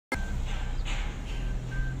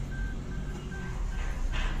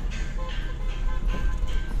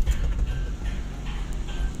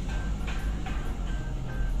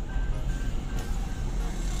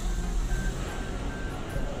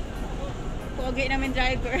Pogi namin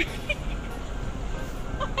driver.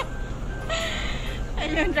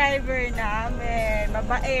 Ayun yung driver namin.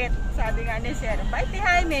 Mabait. Sabi nga ni Sir. Bait ni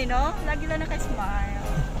Jaime, no? Lagi lang nakasmile.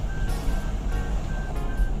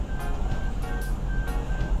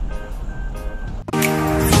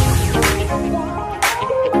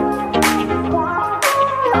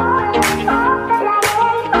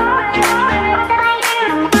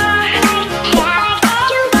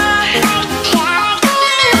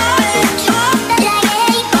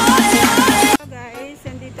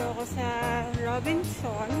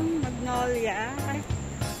 Robinson Magnolia.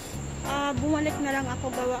 Bumalik na lang ako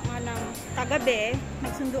gawa nga ng kagabi.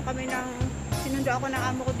 Sinundo ako ng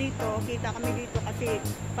amo ko dito. Kita kami dito kasi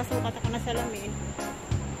pasukat ako na salamin.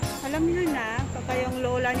 Alam niyo na, pagka yung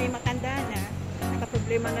lola niya matanda na,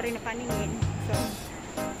 nakaproblema na rin na paningin. So,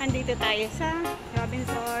 andito tayo sa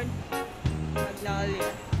Robinson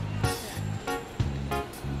Magnolia.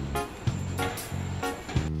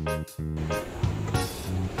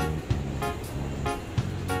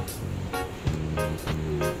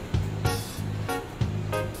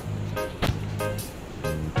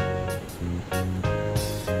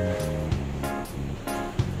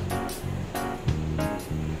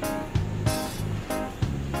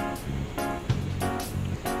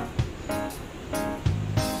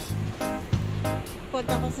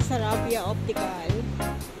 Punta ko sa Sarabia Optical.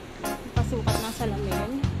 Pasukat ng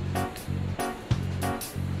salamin.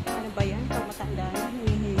 Ano ba yan? Pag matanda na,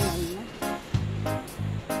 hinihingal na.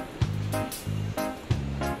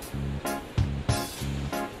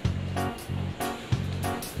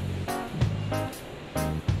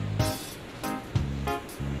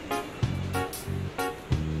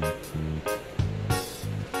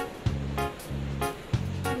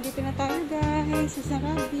 Nandito na tayo guys sa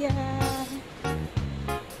Sarabia.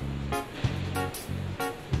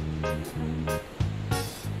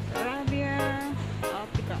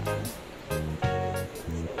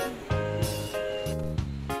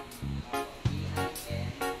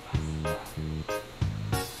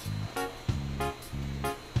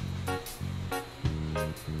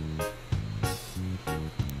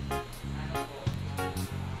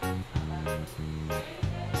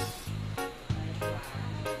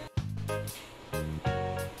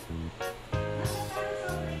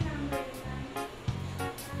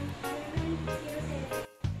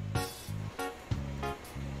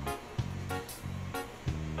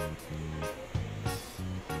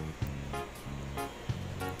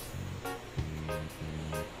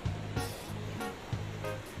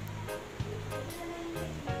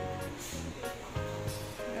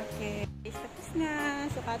 Na,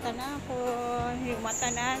 sukatan na ako yung mata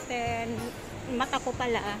natin, mata ko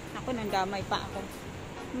pala, ako nandamay pa ako,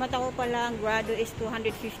 mata ko pala, ang grado is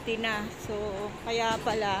 250 na, so kaya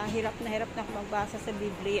pala hirap na ako magbasa sa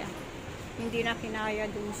Biblia, hindi na kinaya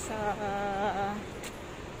dun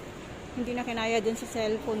sa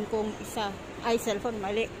cellphone kong isa, cellphone,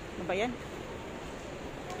 mali, ano ba yan?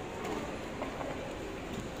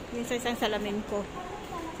 Yun sa isang salamin ko,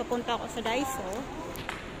 so punta ako sa Daiso.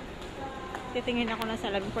 Titingin ako ng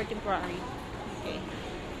salamin for temporary. Okay.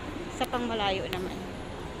 Sa pang malayo naman.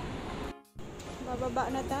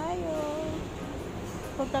 Bababa na tayo.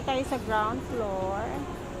 Punta tayo sa ground floor.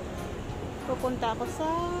 Pupunta ako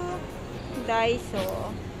sa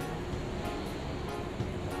Daiso.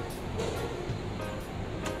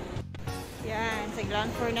 Yan. Sa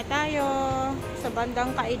ground floor na tayo. Sa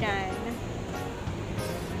bandang kainan.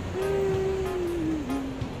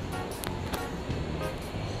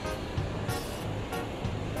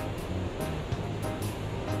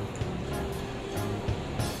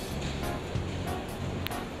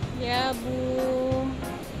 Yabu.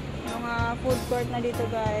 Mga food court na dito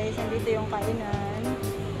guys. Nandito yung kainan.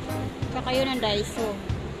 Tsaka yun ang Daiso.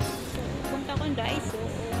 So, punta ko ang Daiso.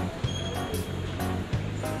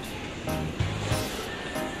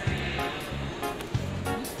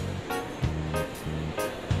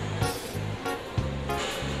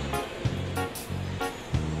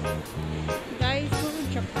 Daiso,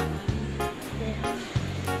 Japan. Okay.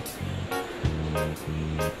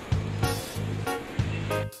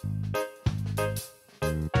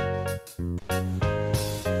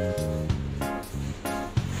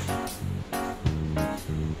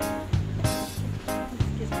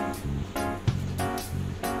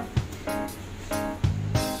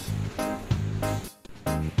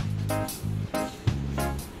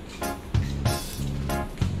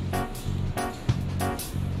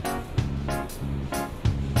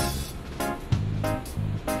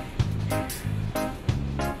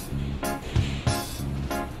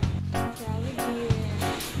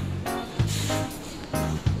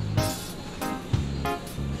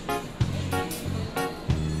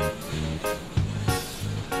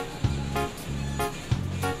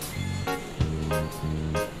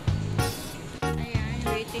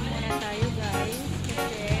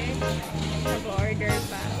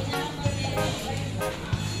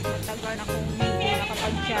 nasubukan akong medyo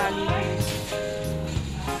nakapag-challenge.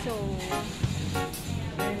 So,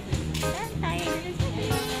 saan tayo?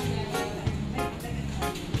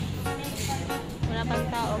 Wala pang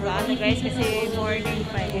tao gaano guys kasi morning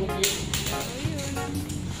pa eh.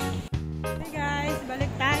 Okay guys,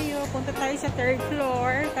 balik tayo. Punta tayo sa 3rd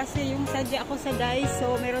floor kasi yung sadya ako sa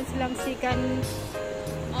Daiso, meron silang second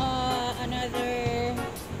another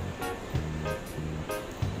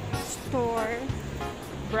store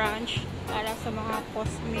branch para sa mga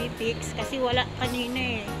cosmetics kasi wala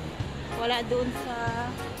kanina eh. Wala doon sa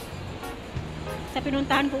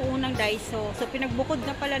pinuntahan ko unang Daiso. So pinagbukod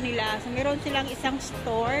na pala nila. So meron silang isang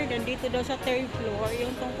store nandito daw sa 3rd floor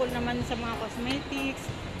yung tungkol naman sa mga cosmetics.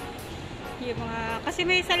 Yung mga kasi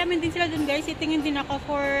may salamin din sila doon guys. Itingin din ako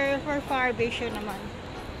for far vision naman.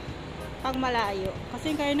 Pag malayo.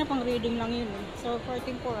 Kasi kaya na pang reading lang yun eh. So for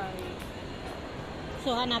temporary.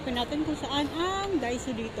 So hanapin natin kung saan ang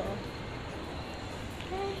Daiso dito.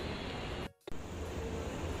 Okay.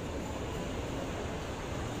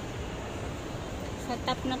 Sa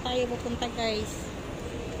top na tayo pupunta guys.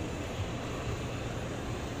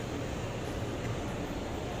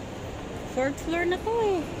 Fourth floor na to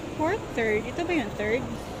eh. Fourth, third. Ito ba yung third?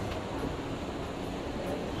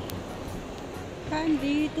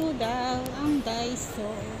 Dito daw ang Daiso.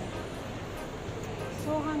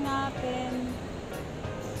 So hanapin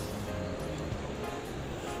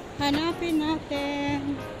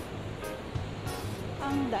natin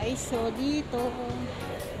ang Daiso dito.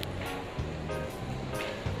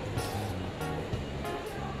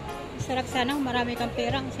 Sarap sana kung marami kang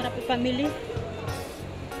pera. Ang sarap ipamili.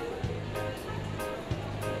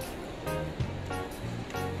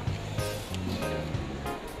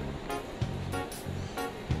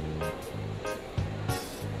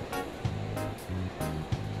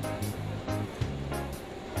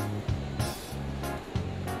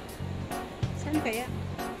 Saan kaya?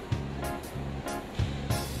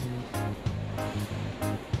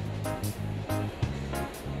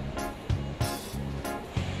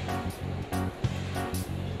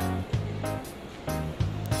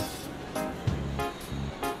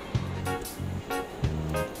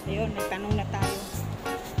 Ayun, nagtanong na tayo.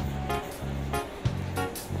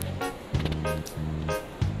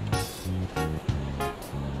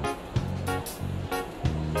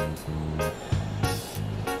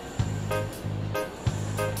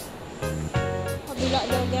 Kabila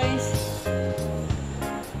daw guys.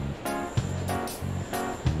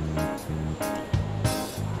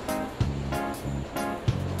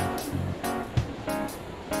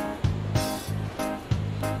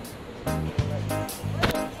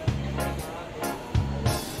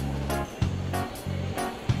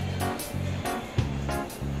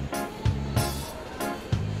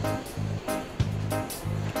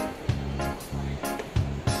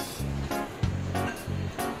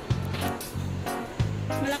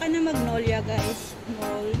 Malaki na Magnolia guys.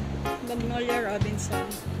 Mall. Magnolia Robinson.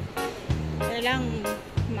 Kaya lang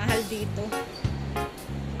mahal dito.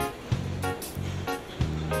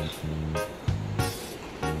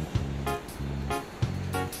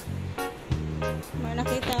 May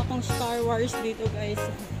nakita akong Star Wars dito guys.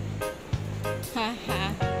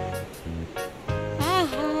 Haha.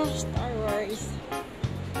 Haha. Star Wars.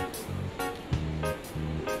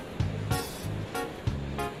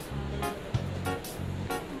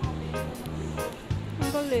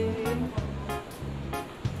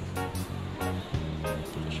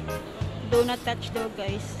 Do not touch daw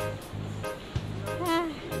guys.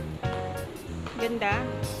 Ganda.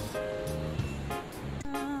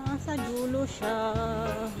 Sa dulo siya.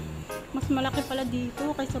 Mas malaki pala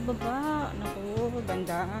dito kaysa baba. Naku,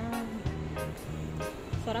 ganda.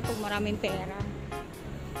 Sarap pag maraming pera.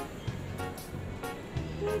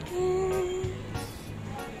 Okay.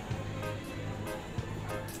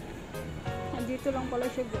 Dito lang pala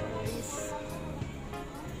siya guys.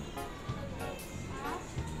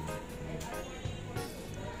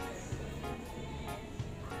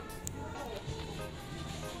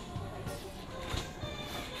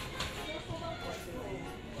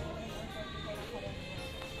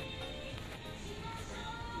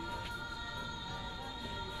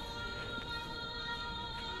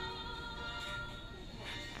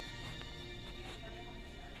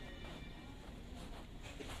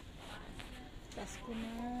 Tas ko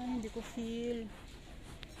na, hindi ko feel.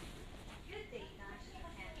 Good day, national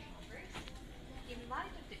hand-shoppers. In light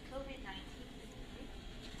of the COVID-19 pandemic,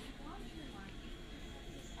 we want to remind you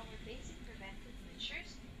to use our basic preventive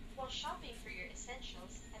measures while shopping for your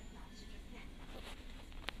essentials at Lusader, Japan.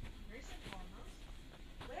 First and foremost,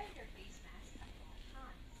 wear your face mask at all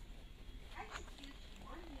times. Execute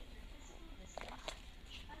 1 meter physical distance from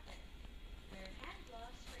each other.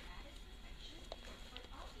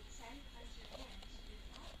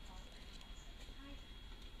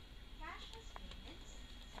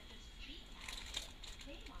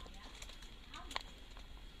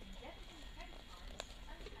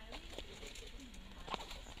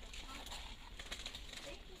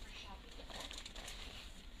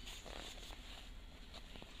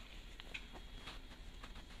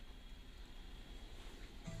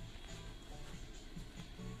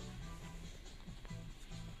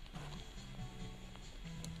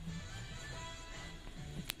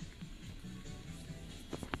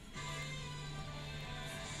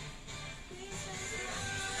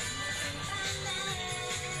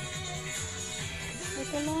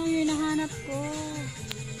 Ito lang yung hinahanap ko.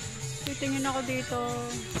 Titingin ako dito.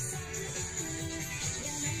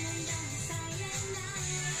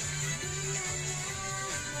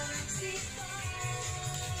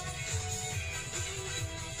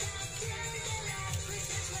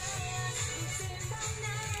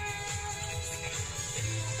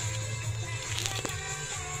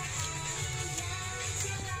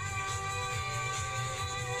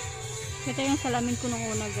 Ito yung salamin ko nung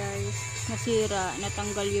una, guys. Nasira,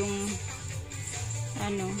 natanggal yung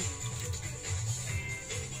ano.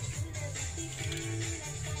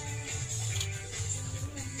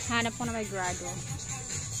 Hanap ko na may grado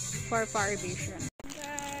for far vision.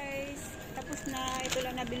 Guys, tapos na. Ito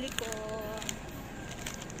lang nabili ko.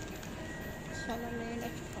 Salamin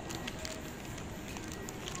at saka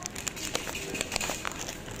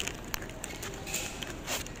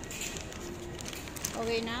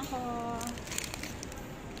okay na ako.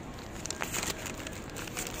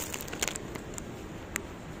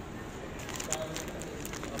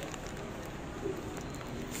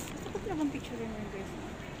 Gusto ko lang picture yun guys.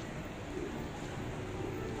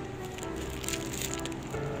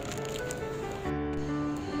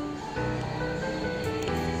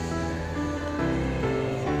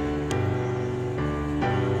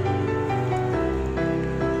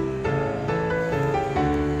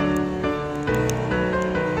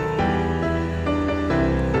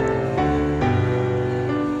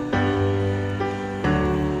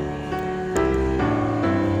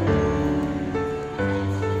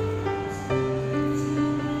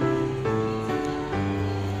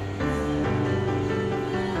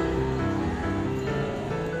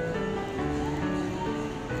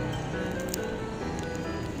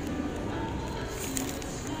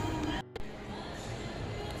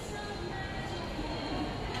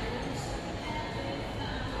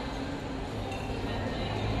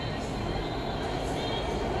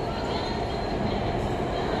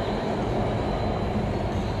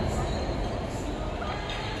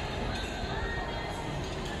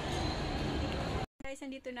 Guys,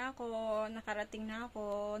 nandito na ako, nakarating na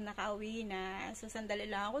ako, nakauwi na. So, sandali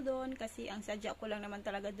lang ako doon kasi ang sadya ko lang naman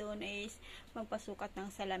talaga doon is magpasukat ng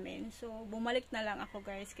salamin. So, bumalik na lang ako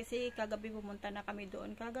guys kasi kagabi pumunta na kami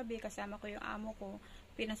doon. Kagabi kasama ko yung amo ko,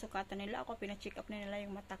 pinasukatan nila ako, pina-check up na nila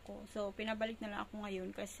yung mata ko. So, pinabalik na lang ako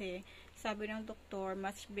ngayon kasi sabi ng doktor,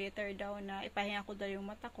 much better daw na ipahinga ko daw yung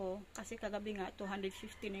mata ko kasi kagabi nga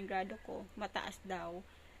 250 na yung grado ko, mataas daw.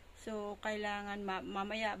 So, kailangan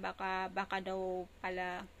mamaya baka daw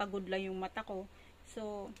pala pagod lang yung mata ko.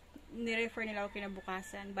 So, ni-refer nila ako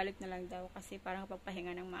kinabukasan. Balik na lang daw kasi parang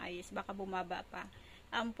pagpahinga ng maayos. Baka bumaba pa.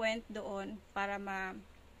 Ang point doon para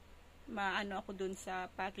maano ako doon sa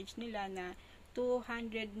package nila na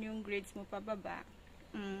 200 yung grades mo pababa.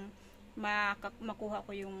 Makuha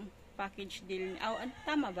ko yung package deal.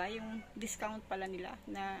 Tama ba? Yung discount pala nila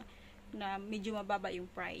na medyo mababa yung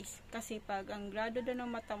price. Kasi pag ang grado daw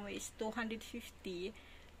ng mata mo is 250,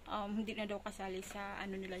 hindi na daw kasali sa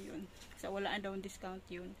ano nila yun. So, wala na daw discount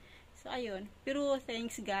yun. So, ayun. Pero,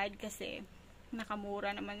 thanks God kasi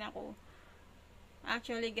nakamura naman ako.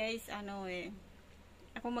 Actually, guys,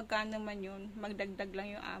 ako magkano man yun, magdagdag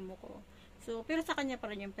lang yung amo ko. So, pero sa kanya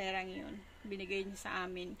pa rin yung perang yun. Binigay niya sa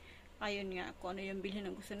amin. Ayun nga, kung ano yung bilhin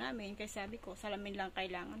ng gusto namin. Kaya sabi ko, salamin lang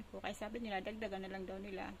kailangan ko. Kaya sabi nila, dagdagan na lang daw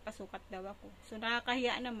nila. Pasukat daw ako. So,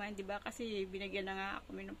 nakakahiya naman, di ba? Kasi binigyan na nga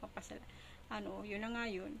ako ng papasala. Yun na nga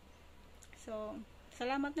yun. So,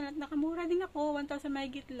 salamat na lang. Nakamura din ako. 1,000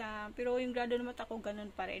 mahigit lang. Pero yung grado naman ako, ganun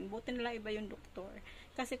pa rin. Buti nila iba yung doktor.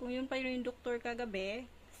 Kasi kung yun pa yung doktor kagabi,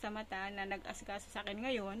 sa mata, na nag-asikaso sa akin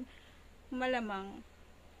ngayon, malamang,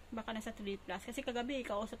 baka nasa 3+. Kasi kagabi,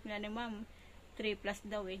 kausap nila ni ma'am, 3+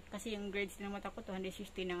 daw eh. Kasi yung grades ng mata ko,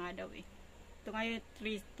 250 na nga daw eh. Ito ngayon,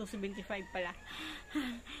 275 pala.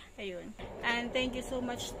 Ayun. And thank you so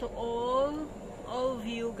much to all of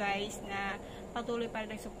you guys na patuloy pa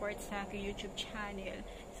rin support sa aking YouTube channel.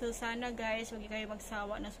 So, sana guys, huwag kayo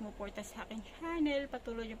magsawa na sumuporta sa aking channel.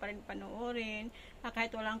 Patuloy nyo pa rin panoorin.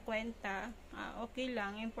 Kahit walang kwenta, okay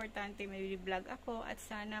lang. Importante may vlog ako. At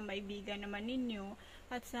sana maibigan naman ninyo.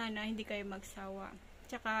 At sana hindi kayo magsawa.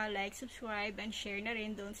 Tsaka like, subscribe, and share na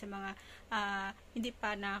rin doon sa mga hindi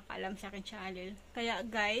pa nakakaalam sa akin channel. Kaya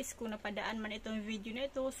guys, kung napadaan man itong video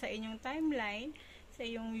na ito sa inyong timeline, sa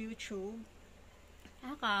iyong YouTube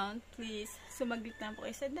account, please, sumaglit na po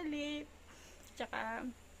kayo sandali. Tsaka,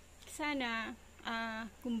 sana,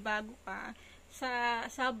 kung bago ka,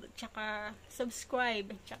 tsaka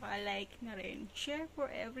subscribe, tsaka like na rin. Share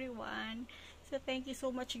for everyone. So, thank you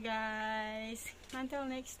so much guys. Until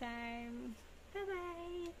next time.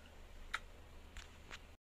 Bye-bye!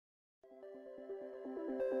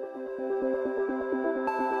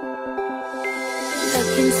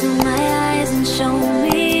 into my eyes and show